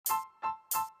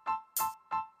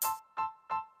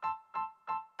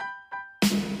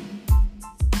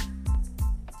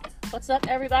What's up,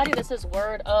 everybody? This is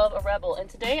Word of a Rebel, and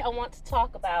today I want to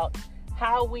talk about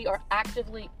how we are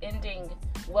actively ending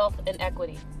wealth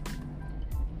inequity.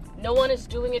 No one is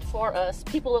doing it for us.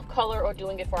 People of color are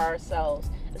doing it for ourselves,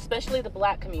 especially the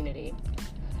Black community.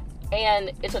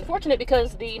 And it's unfortunate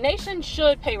because the nation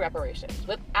should pay reparations.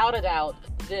 Without a doubt,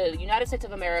 the United States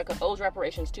of America owes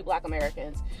reparations to Black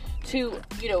Americans to,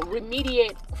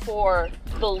 remediate for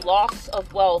the loss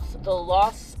of wealth, the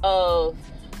loss of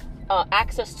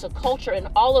access to culture, and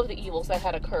all of the evils that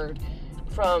had occurred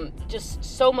from just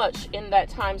so much in that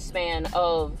time span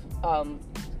of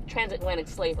transatlantic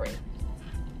slavery.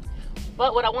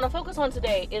 But what I want to focus on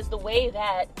today is the way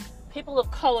that people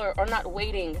of color are not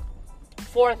waiting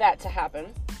for that to happen,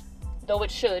 though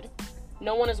it should.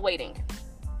 No one is waiting.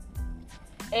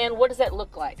 And what does that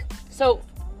look like? So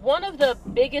one of the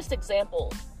biggest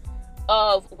examples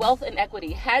of wealth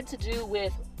inequity had to do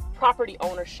with property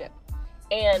ownership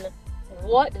and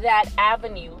what that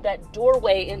avenue, that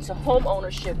doorway into home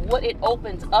ownership, what it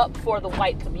opens up for the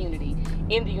white community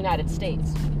in the United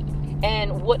States,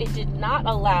 and what it did not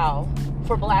allow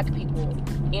for Black people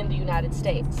in the United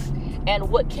States, and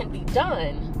what can be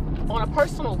done on a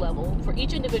personal level for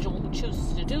each individual who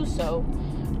chooses to do so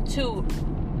to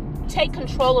take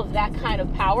control of that kind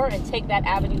of power and take that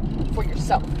avenue for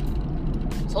yourself.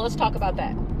 So let's talk about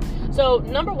that. So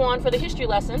number one, for the history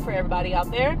lesson for everybody out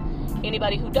there,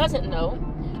 anybody who doesn't know,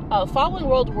 following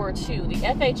World War II, the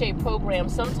FHA program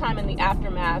sometime in the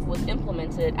aftermath was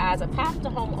implemented as a path to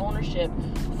home ownership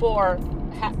for,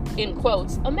 in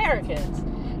quotes, Americans.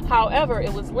 However,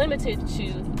 it was limited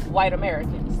to white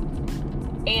Americans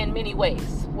in many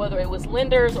ways, whether it was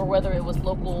lenders or whether it was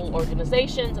local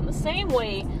organizations. In the same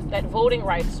way that voting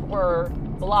rights were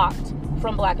blocked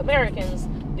from Black Americans,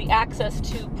 the access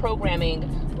to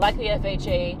programming like the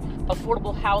FHA,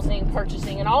 affordable housing,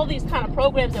 purchasing, and all these kind of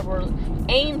programs that were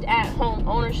aimed at home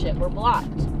ownership were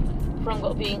blocked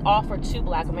from being offered to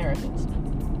Black Americans.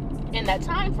 In that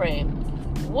time frame,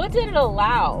 what did it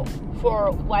allow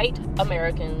for white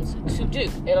Americans to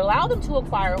do? It allowed them to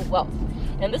acquire wealth.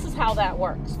 And this is how that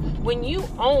works. When you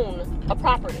own a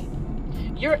property,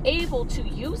 you're able to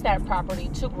use that property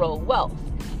to grow wealth.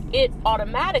 It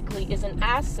automatically is an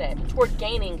asset toward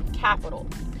gaining capital.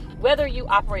 Whether you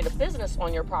operate a business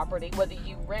on your property, whether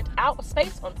you rent out a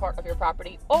space on part of your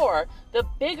property, or the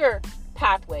bigger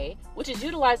pathway, which is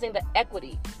utilizing the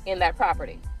equity in that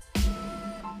property.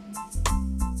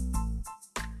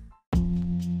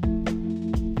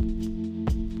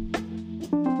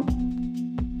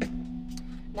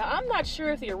 Now, I'm not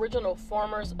sure if the original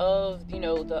formers of,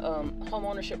 the home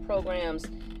ownership programs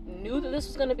knew that this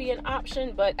was going to be an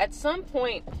option, but at some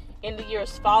point in the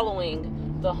years following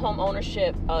the home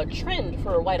ownership trend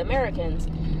for white Americans,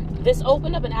 this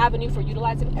opened up an avenue for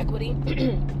utilizing equity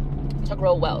to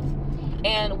grow wealth.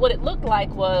 And what it looked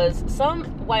like was some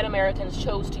white Americans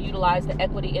chose to utilize the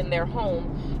equity in their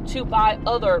home to buy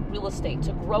other real estate,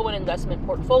 to grow an investment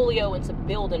portfolio and to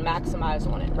build and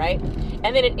maximize on it, right?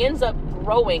 And then it ends up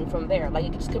growing from there. Like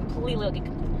it just completely,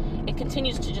 it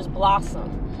continues to just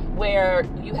blossom, where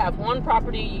you have one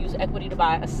property, you use equity to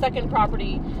buy a second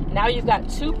property. Now you've got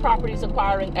two properties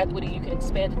acquiring equity. You can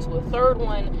expand it to a third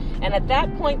one. And at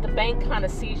that point, the bank kind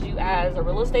of sees you as a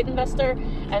real estate investor.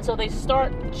 And so they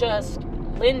start just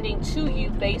lending to you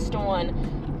based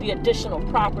on the additional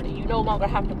property. You no longer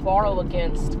have to borrow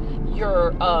against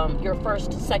your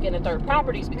first, second, and third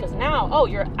properties, because now,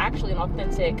 you're actually an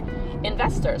authentic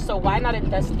investor. So why not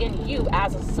invest in you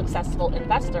as a successful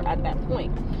investor at that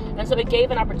point? And so it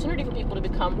gave an opportunity for people to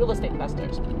become real estate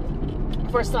investors.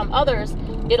 For some others,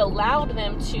 it allowed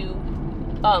them to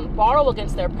borrow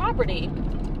against their property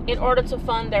in order to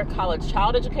fund their college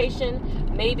child education,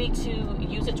 maybe to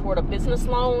use it toward a business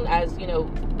loan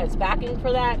as backing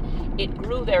for that. It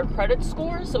grew their credit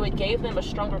score, so it gave them a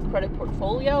stronger credit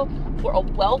portfolio for a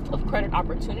wealth of credit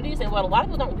opportunities. And what a lot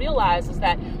of people don't realize is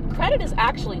that credit is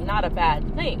actually not a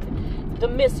bad thing. The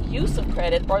misuse of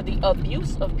credit or the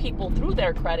abuse of people through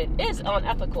their credit is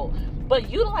unethical. But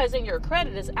utilizing your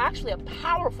credit is actually a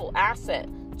powerful asset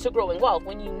to growing wealth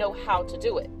when you know how to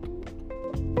do it.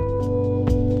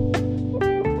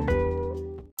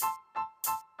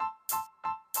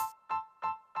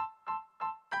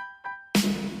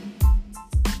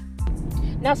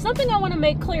 Now, something I want to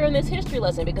make clear in this history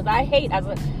lesson, because I hate,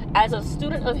 as a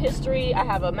student of history, I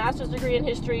have a master's degree in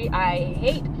history, I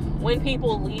hate when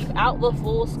people leave out the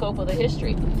full scope of the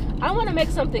history. I want to make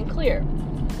something clear.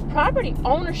 Property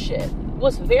ownership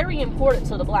was very important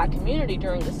to the Black community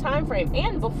during this time frame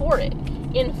and before it.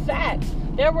 In fact,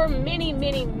 there were many,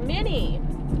 many, many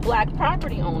Black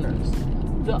property owners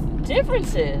The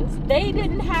difference is they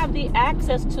didn't have the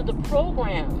access to the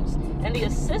programs and the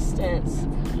assistance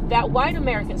that white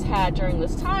Americans had during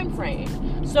this time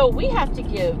frame. So we have to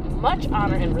give much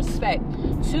honor and respect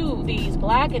to these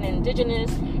Black and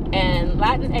Indigenous and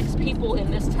Latinx people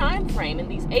in this time frame, and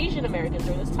these Asian Americans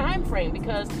during this time frame,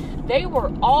 because they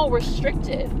were all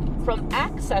restricted from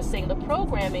accessing the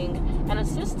programming and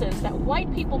assistance that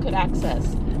white people could access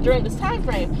during this time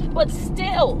frame, but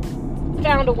still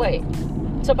found a way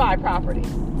to buy property,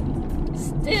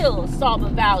 still saw the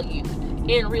value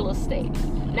in real estate.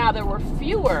 Now, there were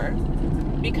fewer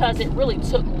because it really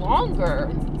took longer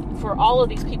for all of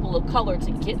these people of color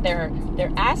to get their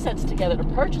assets together to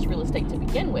purchase real estate to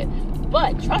begin with.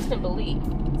 But trust and believe,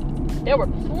 there were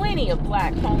plenty of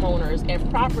Black homeowners and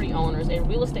property owners and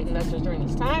real estate investors during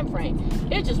this time frame.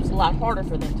 It just was a lot harder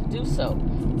for them to do so.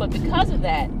 But because of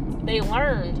that, they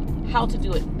learned how to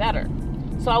do it better.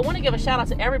 So I want to give a shout out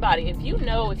to everybody. If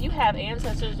you have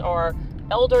ancestors or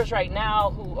elders right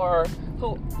now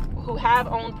who have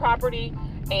owned property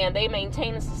and they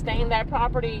maintain and sustain that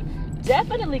property,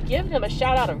 definitely give them a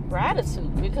shout out of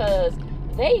gratitude, because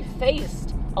they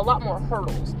faced a lot more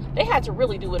hurdles. They had to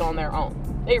really do it on their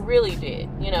own. They really did.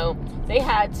 They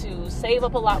had to save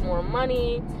up a lot more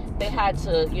money. They had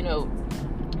to,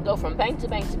 go from bank to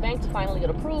bank to bank to finally get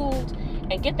approved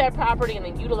and get that property and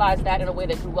then utilize that in a way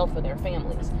that grew wealth for their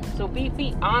families. So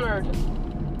be honored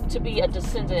to be a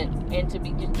descendant and to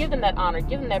give them that honor,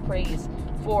 give them that praise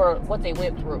for what they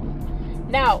went through.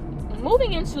 Now,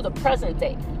 moving into the present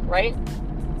day, right?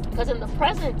 Because in the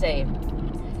present day,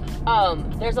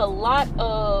 there's a lot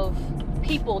of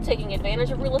people taking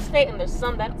advantage of real estate, and there's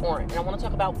some that aren't. And I want to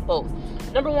talk about both.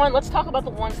 Number one, let's talk about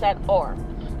the ones that are.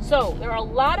 So there are a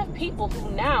lot of people who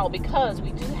now, because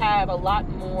we do have a lot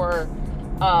more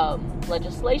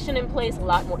legislation in place, a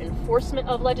lot more enforcement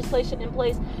of legislation in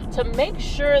place to make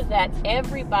sure that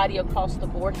everybody across the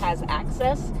board has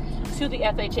access to the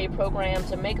FHA program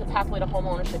to make the pathway to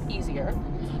homeownership easier.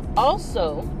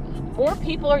 Also, more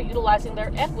people are utilizing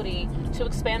their equity to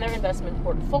expand their investment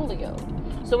portfolio.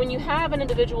 So when you have an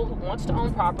individual who wants to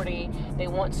own property, they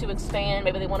want to expand,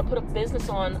 maybe they want to put a business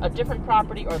on a different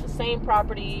property or the same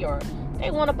property, or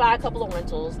they want to buy a couple of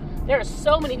rentals, there are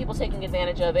so many people taking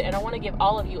advantage of it, and I want to give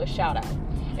all of you a shout out.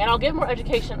 And I'll give more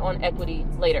education on equity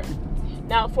later.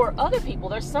 Now, for other people,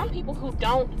 there's some people who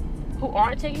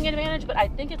aren't taking advantage, but I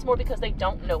think it's more because they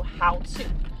don't know how to.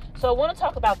 So I want to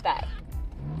talk about that.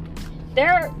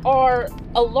 There are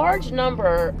a large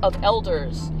number of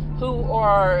elders who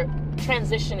are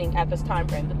transitioning at this time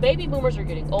frame. The baby boomers are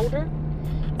getting older.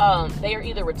 They are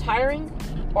either retiring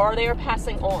or they are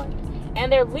passing on. And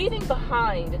they're leaving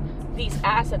behind these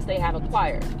assets they have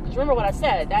acquired. Because remember what I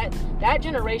said, that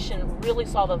generation really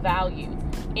saw the value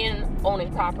in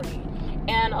owning property.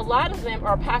 And a lot of them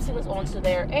are passing this on to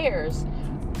their heirs.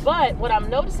 But what I'm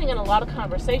noticing in a lot of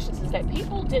conversations is that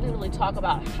people didn't really talk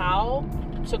about how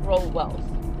to grow wealth.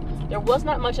 There was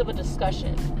not much of a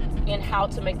discussion in how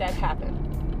to make that happen.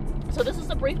 So this is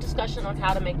a brief discussion on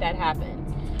how to make that happen.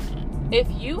 If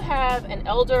you have an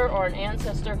elder or an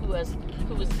ancestor who is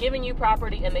giving you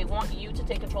property and they want you to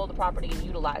take control of the property and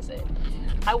utilize it,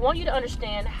 I want you to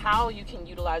understand how you can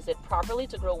utilize it properly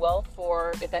to grow wealth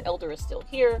for if that elder is still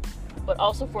here, but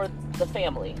also for the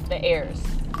family, the heirs.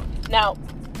 Now,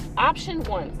 option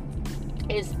one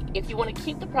is if you want to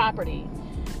keep the property,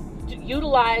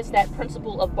 utilize that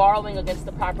principle of borrowing against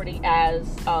the property as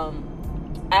an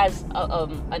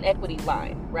equity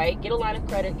line, right? Get a line of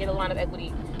credit, get a line of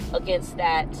equity against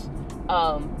that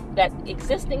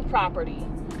existing property,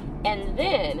 and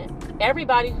then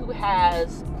everybody who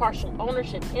has partial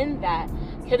ownership in that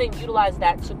can then utilize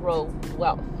that to grow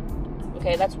wealth.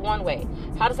 Okay, that's one way.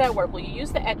 How does that work? Well, you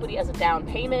use the equity as a down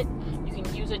payment. You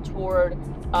can use it toward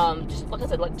just like I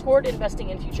said, like toward investing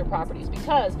in future properties,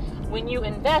 because when you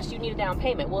invest, you need a down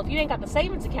payment. Well, if you ain't got the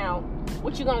savings account,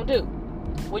 what you gonna do?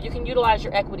 Well, you can utilize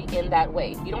your equity in that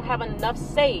way. If you don't have enough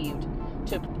saved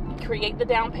to create the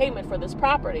down payment for this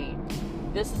property,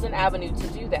 this is an avenue to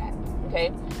do that.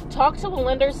 Okay, talk to a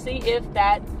lender, see if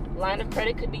that line of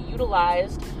credit could be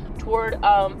utilized toward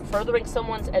furthering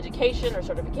someone's education or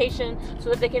certification so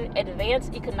that they can advance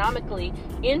economically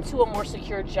into a more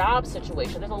secure job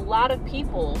situation. There's a lot of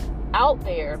people out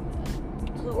there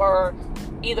who are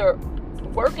either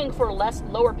working for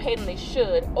lower pay than they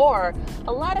should, or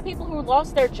a lot of people who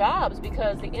lost their jobs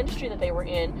because the industry that they were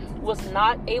in was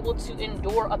not able to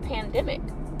endure a pandemic.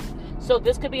 So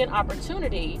this could be an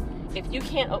opportunity. If you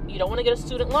don't want to get a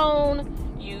student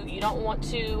loan, you don't want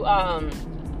to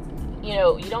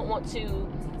you don't want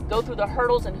to go through the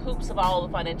hurdles and hoops of all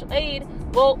the financial aid,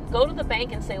 well, go to the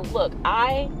bank and say, look,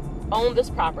 I own this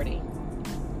property.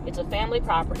 It's a family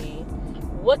property.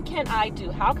 What can I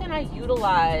do? How can I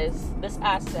utilize this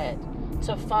asset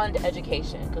to fund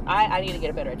education? Because I need to get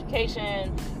a better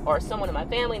education, or someone in my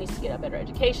family needs to get a better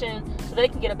education so they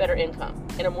can get a better income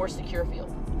in a more secure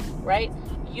field, right?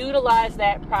 Utilize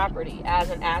that property as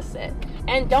an asset.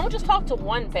 And don't just talk to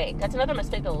one bank. That's another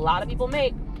mistake that a lot of people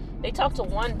make. They talk to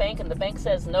one bank and the bank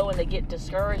says no and they get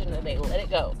discouraged and then they let it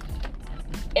go.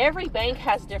 Every bank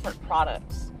has different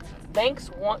products. Banks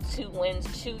want to lend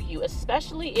to you,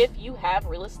 especially if you have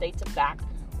real estate to back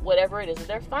whatever it is that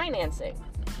they're financing.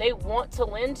 They want to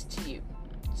lend to you.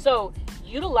 So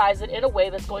utilize it in a way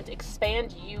that's going to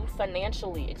expand you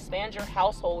financially, expand your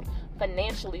household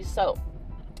financially. So,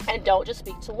 and don't just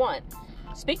speak to one.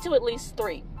 Speak to at least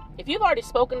three. If you've already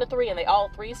spoken to three and they all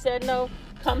three said no,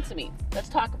 come to me. Let's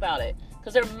talk about it.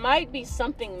 Because there might be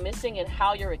something missing in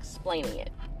how you're explaining it.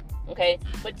 Okay?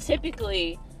 But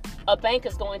typically, a bank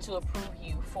is going to approve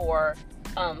you for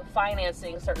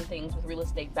financing certain things with real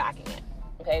estate backing it.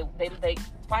 Okay? They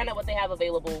find out what they have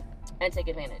available and take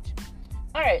advantage.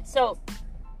 All right. So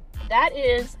that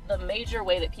is the major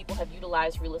way that people have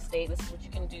utilized real estate. This is what you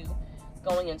can do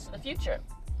going into the future.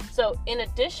 So in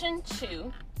addition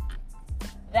to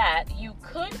that, you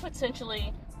could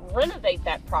potentially renovate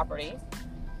that property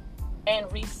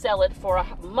and resell it for a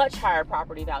much higher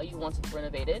property value once it's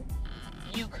renovated.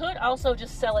 You could also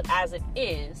just sell it as it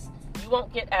is. You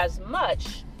won't get as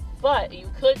much, but you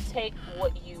could take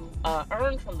what you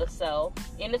earned from the sale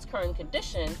in its current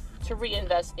condition to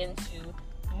reinvest into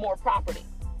more property.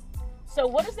 So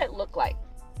what does that look like?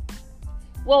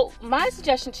 Well, my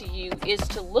suggestion to you is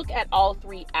to look at all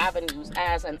three avenues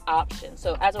as an option.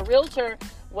 So as a realtor,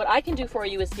 what I can do for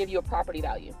you is give you a property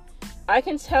value. I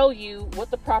can tell you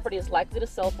what the property is likely to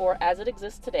sell for as it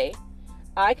exists today.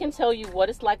 I can tell you what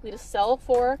it's likely to sell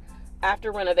for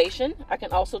after renovation. I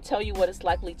can also tell you what it's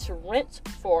likely to rent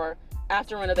for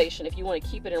after renovation if you want to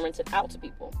keep it and rent it out to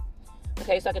people.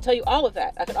 Okay, so I can tell you all of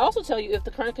that. I can also tell you if the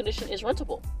current condition is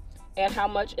rentable and how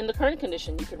much in the current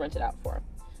condition you could rent it out for.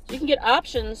 So you can get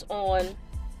options on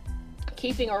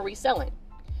keeping or reselling.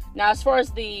 Now, as far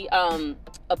as the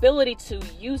ability to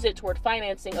use it toward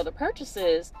financing other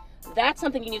purchases, that's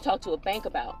something you need to talk to a bank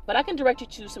about. But I can direct you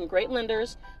to some great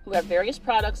lenders who have various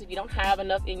products if you don't have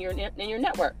enough in your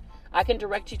network. I can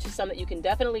direct you to some that you can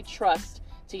definitely trust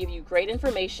to give you great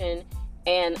information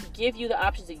and give you the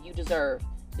options that you deserve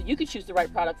so you can choose the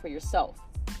right product for yourself.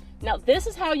 Now, this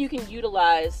is how you can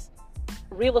utilize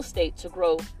real estate to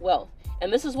grow wealth.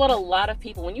 And this is what a lot of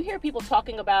people, when you hear people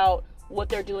talking about what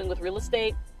they're doing with real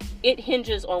estate, it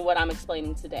hinges on what I'm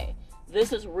explaining today.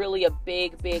 This is really a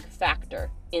big, big factor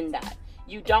in that.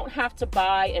 You don't have to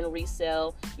buy and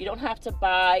resell. You don't have to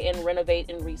buy and renovate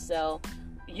and resell.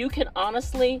 You can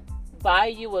honestly buy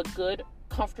you a good,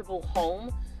 comfortable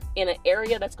home in an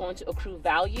area that's going to accrue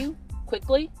value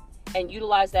quickly and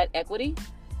utilize that equity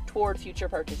toward future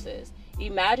purchases.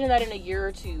 Imagine that in a year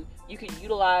or two, you could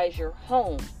utilize your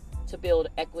home to build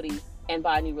equity and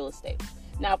buy new real estate.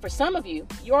 Now, for some of you,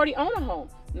 you already own a home.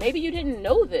 Maybe you didn't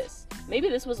know this. Maybe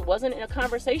this wasn't in a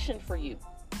conversation for you.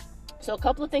 So a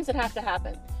couple of things that have to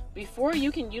happen. Before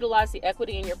you can utilize the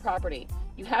equity in your property,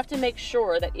 you have to make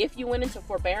sure that if you went into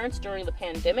forbearance during the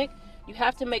pandemic, you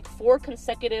have to make 4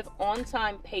 consecutive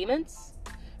on-time payments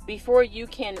before you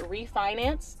can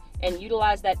refinance and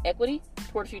utilize that equity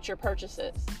toward future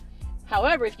purchases.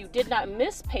 However, if you did not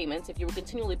miss payments, if you were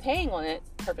continually paying on it,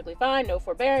 perfectly fine, no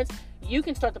forbearance, you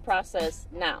can start the process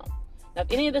now. Now,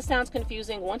 if any of this sounds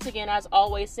confusing, once again, as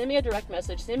always, send me a direct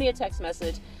message, send me a text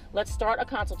message. Let's start a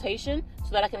consultation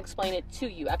so that I can explain it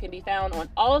to you. I can be found on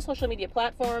all social media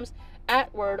platforms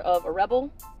at Word of a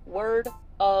Rebel,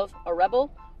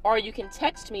 or you can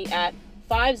text me at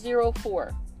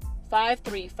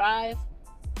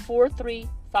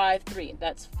 504-535-4353.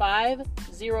 That's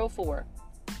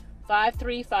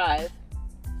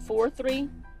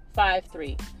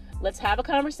 504-535-4353. Let's have a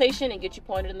conversation and get you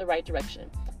pointed in the right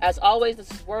direction. As always,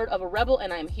 this is Word of a Rebel,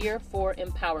 and I'm here for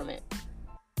empowerment.